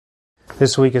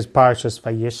This week is Parshas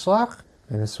Vayishlach,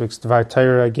 and this week's Dvar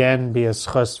Torah again be a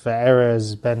zechus for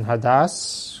Erez ben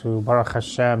Hadas, who Baruch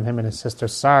Hashem, him and his sister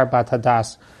Sar bat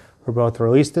Hadas were both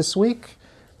released this week.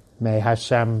 May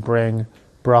Hashem bring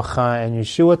bracha and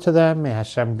Yeshua to them. May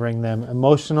Hashem bring them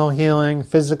emotional healing,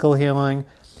 physical healing,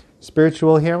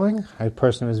 spiritual healing. I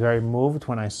personally was very moved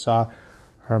when I saw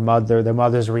their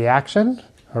mother's reaction.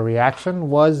 Her reaction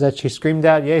was that she screamed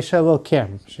out, Yesha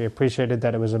Elokim. She appreciated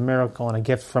that it was a miracle and a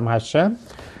gift from Hashem,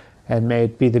 and may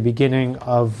it be the beginning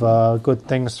of good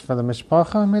things for the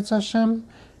Mishpacha, Mitzvah Hashem,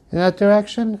 in that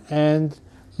direction. And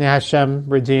may Hashem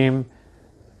redeem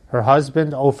her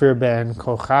husband, Ophir ben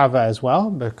Kochava, as well,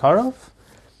 Bekarov.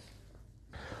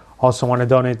 Also want to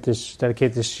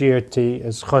dedicate this year to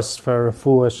zechus for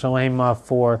Refuah Shelaima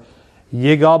for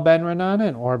Yagil ben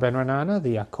and Or ben Renana,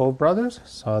 the Yaakov brothers.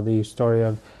 Saw the story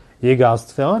of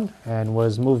Yigal's tefillin and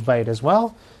was moved by it as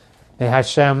well. May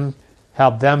Hashem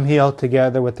help them heal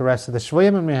together with the rest of the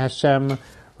Shvuyim, and may Hashem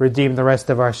redeem the rest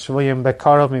of our Shvuyim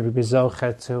Bekarov. May we be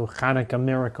zochet to Chanukah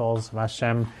miracles of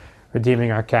Hashem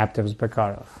redeeming our captives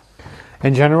Bekarov.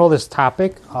 In general, this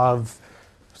topic of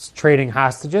trading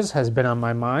hostages has been on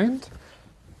my mind.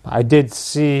 I did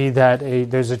see that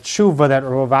there's a tshuva that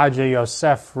Rav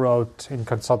Yosef wrote in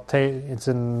consultation. It's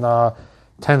in the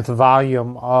 10th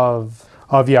volume of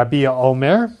Yabia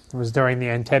Omer. It was during the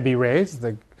Entebbe raids.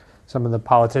 Some of the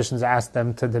politicians asked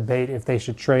them to debate if they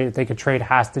could trade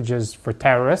hostages for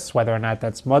terrorists, whether or not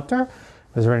that's mutter.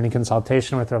 Was there any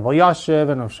consultation with Rav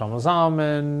Yashiv and Rav Shlomo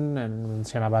Zalman and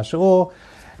Tzina Bashul?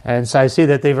 And so I see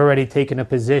that they've already taken a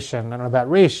position, I don't know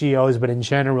about ratios, but in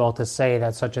general to say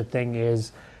that such a thing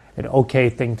is an okay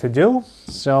thing to do.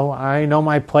 So I know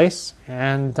my place,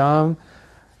 and that's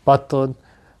the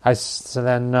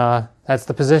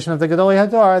position of the Gedolei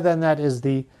Hador. Then that is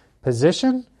the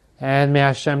position, and may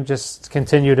Hashem just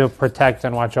continue to protect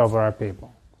and watch over our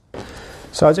people.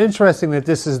 So it's interesting that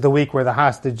this is the week where the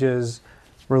hostages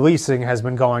releasing has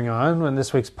been going on. In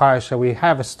this week's parsha, we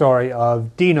have a story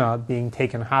of Dinah being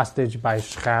taken hostage by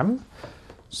Shechem.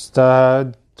 Just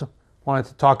wanted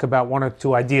to talk about one or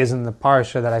two ideas in the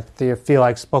parsha that I feel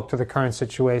like spoke to the current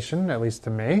situation, at least to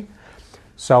me.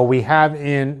 So we have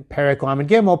in Perek Lamed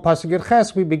Gimel, Pasuk Yud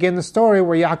Ches, we begin the story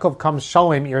where Yaakov comes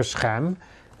Sholem ir Shechem,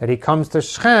 that he comes to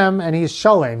Shechem and he's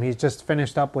Sholem. He's just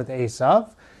finished up with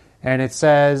Esav. And it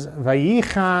says,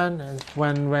 Vayichan,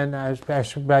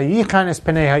 Vayichan is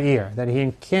Penei Ha'ir, that he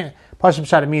encamps, Pashim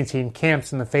Shad means he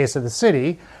encamps in the face of the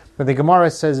city, but the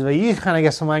Gemara says, Vayichan, I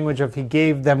guess some language of he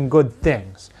gave them good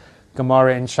things.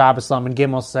 Gemara in Shabbos Lamed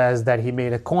Gimel says that he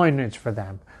made a coinage for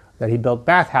them, that he built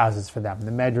bathhouses for them.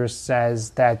 The Medrash says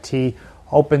that he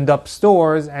opened up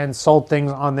stores and sold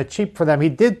things on the cheap for them. He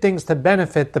did things to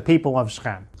benefit the people of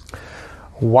Shechem.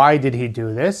 Why did he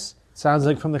do this? Sounds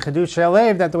like from the Chidush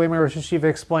Alev that the way my Rosh Hashiva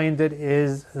explained it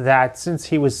is that since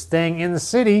he was staying in the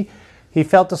city, he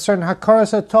felt a certain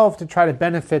hakaras hatov to try to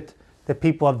benefit the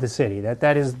people of the city.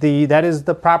 That is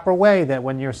the proper way, that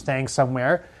when you're staying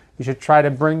somewhere, you should try to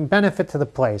bring benefit to the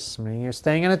place. I mean, you're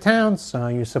staying in a town, so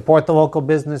you support the local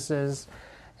businesses,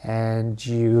 and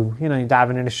you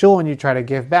daven in a shul and you try to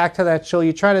give back to that shul.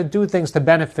 You try to do things to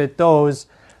benefit those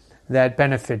that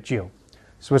benefit you.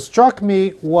 So what struck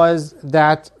me was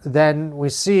that then we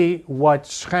see what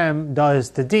Shechem does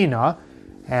to Dinah,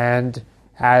 and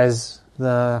as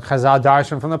the Chazal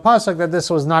darshan from the pasuk, that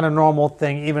this was not a normal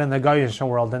thing even in the Goyish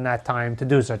world in that time to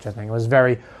do such a thing. It was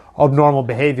very abnormal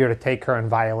behavior to take her and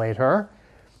violate her.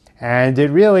 And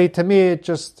it really, to me, it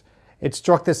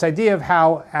struck this idea of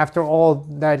how, after all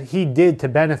that he did to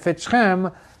benefit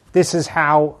Shechem, this is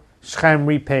how Shechem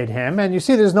repaid him. And you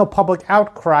see there's no public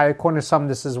outcry. According to some,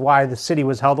 this is why the city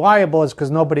was held liable, is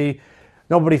because nobody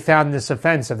found this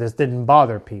offensive. This didn't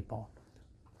bother people.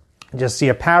 Just see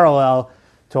a parallel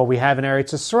to what we have in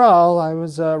Eretz Yisrael. I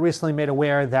was recently made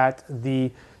aware that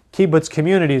the kibbutz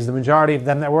communities, the majority of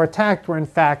them that were attacked, were in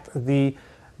fact the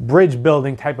bridge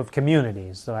building type of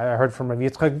communities. So I heard from Rav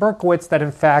Yitzchak Berkowitz that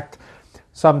in fact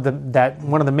that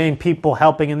one of the main people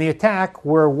helping in the attack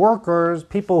were workers,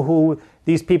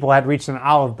 these people had reached an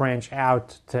olive branch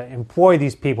out to employ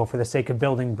these people for the sake of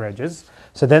building bridges.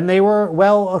 So then they were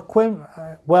well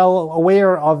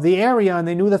aware of the area, and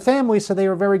they knew the family, so they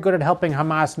were very good at helping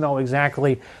Hamas know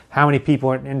exactly how many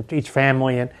people in each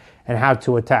family and how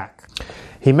to attack.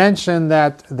 He mentioned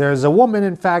that there's a woman,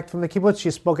 in fact, from the kibbutz. She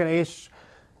spoke at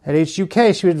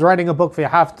HUK. She was writing a book,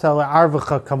 V'yahavta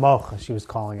le'arvecha kamocha, she was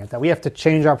calling it. That we have to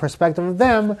change our perspective of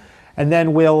them, and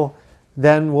then we'll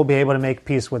be able to make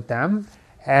peace with them.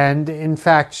 And in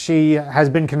fact, she has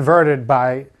been converted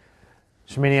by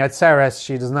Shemini Atzeres.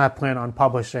 She does not plan on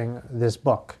publishing this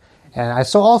book. And I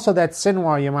saw also that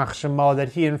Sinwar Yamach Shemo,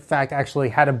 that he in fact actually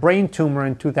had a brain tumor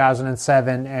in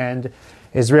 2007, and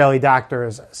Israeli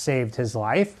doctors saved his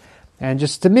life. And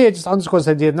just to me, it just underscores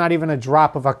the idea, not even a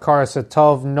drop of Akar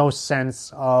Satov, no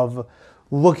sense of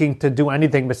looking to do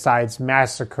anything besides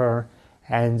massacre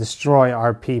and destroy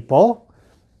our people.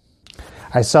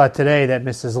 I saw today that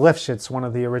Mrs. Lifshitz, one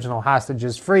of the original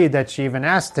hostages freed, that she even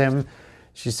asked him,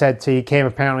 she said he came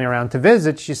apparently around to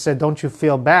visit, she said, don't you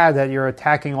feel bad that you're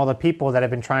attacking all the people that have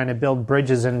been trying to build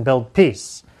bridges and build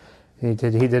peace? He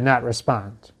did not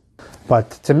respond.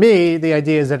 But to me, the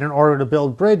idea is that in order to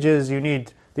build bridges, you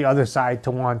need the other side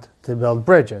to want to build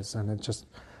bridges. And it's just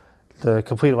the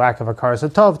complete lack of a Akar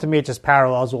Satov. To me, it just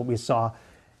parallels what we saw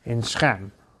in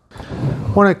Shechem.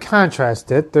 I want to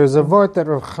contrast it. There's a vort that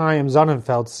Rav Chaim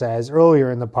Sonnenfeld says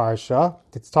earlier in the parsha.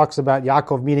 It talks about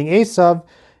Yaakov meeting Esav.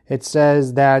 It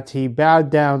says that he bowed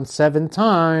down 7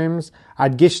 times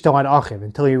ad gishto ad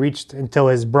achiv, until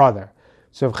his brother.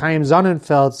 So Rav Chaim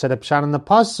Sonnenfeld said a pshat in the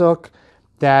pasuk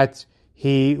that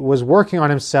he was working on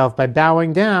himself by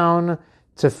bowing down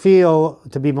to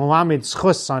be Melamed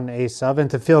zechus on Esav and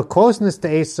to feel closeness to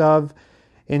Esav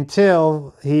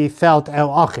until he felt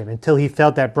El Achim, until he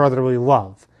felt that brotherly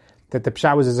love. That the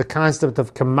pshat was as a concept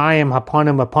of Kamayim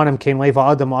Hapanim Kain Leva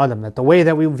Adam Adam, that the way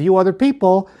that we view other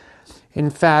people,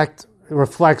 in fact,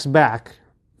 reflects back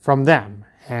from them.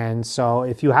 And so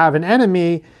if you have an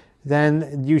enemy,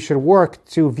 then you should work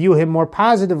to view him more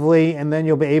positively, and then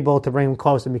you'll be able to bring him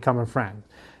close and become a friend.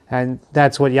 And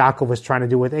that's what Yaakov was trying to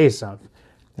do with Esav.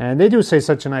 And they do say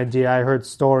such an idea. I heard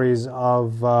stories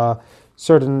of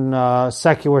certain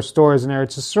secular stores in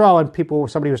Eretz Yisrael,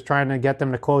 and somebody was trying to get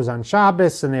them to close on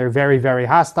Shabbos, and they were very, very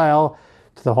hostile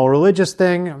to the whole religious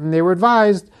thing. And they were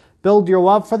advised, build your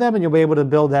love for them, and you'll be able to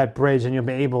build that bridge, and you'll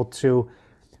be able to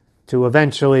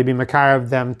eventually be makar of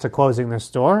them to closing their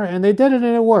store. And they did it,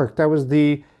 and it worked. That was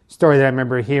the story that I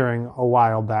remember hearing a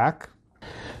while back.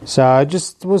 So I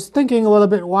just was thinking a little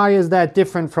bit, why is that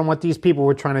different from what these people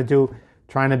were trying to do,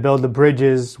 trying to build the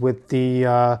bridges with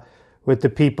the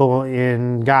people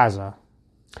in Gaza?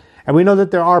 And we know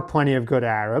that there are plenty of good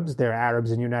Arabs. There are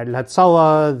Arabs in United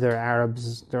Hatzalah.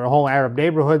 There are whole Arab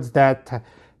neighborhoods that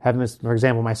have, for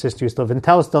example, my sister used to live in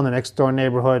Telstone, the next door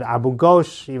neighborhood, Abu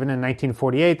Ghosh. Even in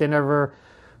 1948, they never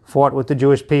fought with the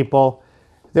Jewish people.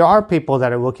 There are people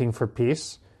that are looking for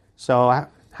peace. So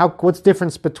what's the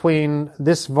difference between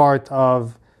this vart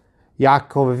of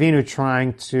Yaakov Avinu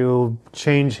trying to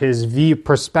change his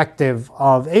perspective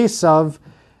of Esav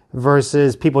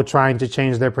versus people trying to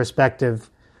change their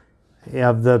perspective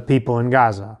of the people in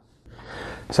Gaza?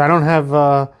 So I don't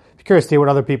have... curious to hear what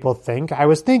other people think. I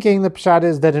was thinking the pshat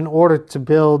is that in order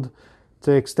to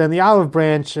extend the olive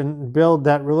branch and build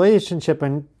that relationship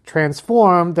and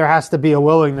transform, there has to be a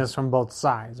willingness from both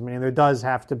sides. I mean, there does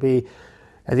have to be,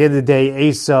 at the end of the day,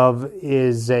 Esav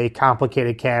is a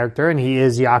complicated character, and he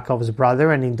is Yaakov's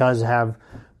brother, and he does have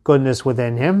goodness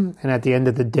within him. And at the end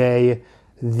of the day,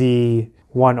 the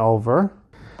one over.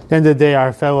 At the end of the day,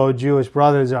 our fellow Jewish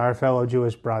brothers are our fellow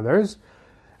Jewish brothers.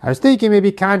 I was thinking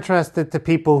maybe contrast it to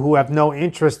people who have no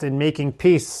interest in making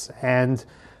peace, and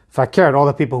fakir, all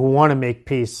the people who want to make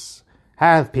peace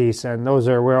have peace, and those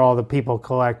are where all the people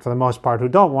collect for the most part who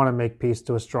don't want to make peace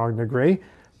to a strong degree.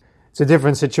 It's a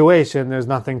different situation. There's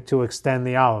nothing to extend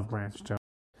the olive branch to.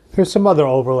 There's some other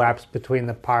overlaps between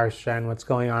the parsha and what's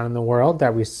going on in the world,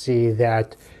 that we see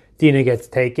that Dinah gets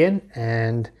taken,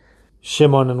 and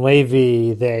Shimon and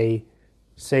Levi, they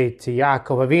say to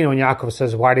Yaakov Avinu, and Yaakov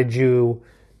says, why did you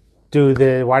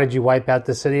wipe out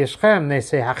the city of Shechem? They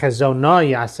say, could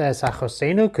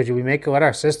we let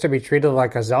our sister be treated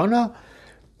like a zona?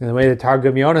 And the way the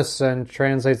Targum Yonasan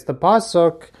translates the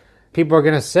pasuk, people are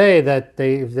going to say that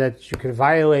you could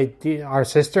violate our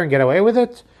sister and get away with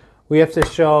it. We have to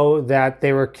show that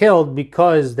they were killed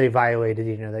because they violated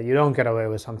Dinah, that you don't get away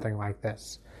with something like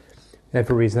this. And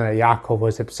for a reason that Yaakov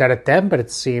was upset at them, but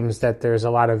it seems that there's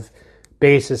a lot of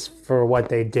basis for what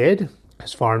they did,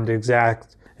 as far as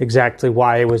exactly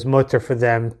why it was mutter for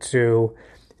them to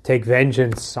take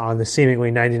vengeance on the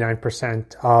seemingly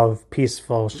 99% of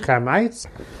peaceful Shechemites.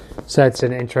 So that's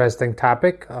an interesting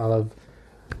topic.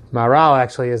 Maral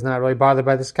actually is not really bothered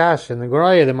by this kash. In the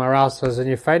Goraya, the Maral says, when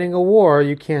you're fighting a war,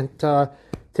 you can't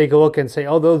take a look and say,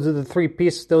 those are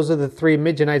the three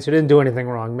Midianites who didn't do anything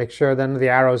wrong. Make sure then the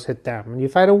arrows hit them. When you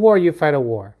fight a war, you fight a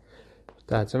war.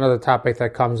 That's another topic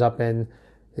that comes up in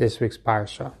this week's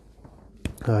parsha.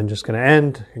 I'm just going to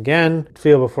end again.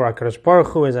 Feel before HaKadosh Baruch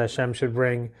Hu as Hashem should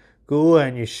bring Geula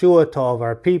and Yeshua to all of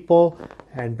our people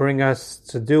and bring us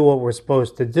to do what we're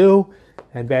supposed to do.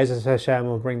 And Be'ezus Hashem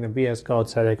will bring the Bias Gold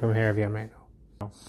Tzedek from here of Yameinu.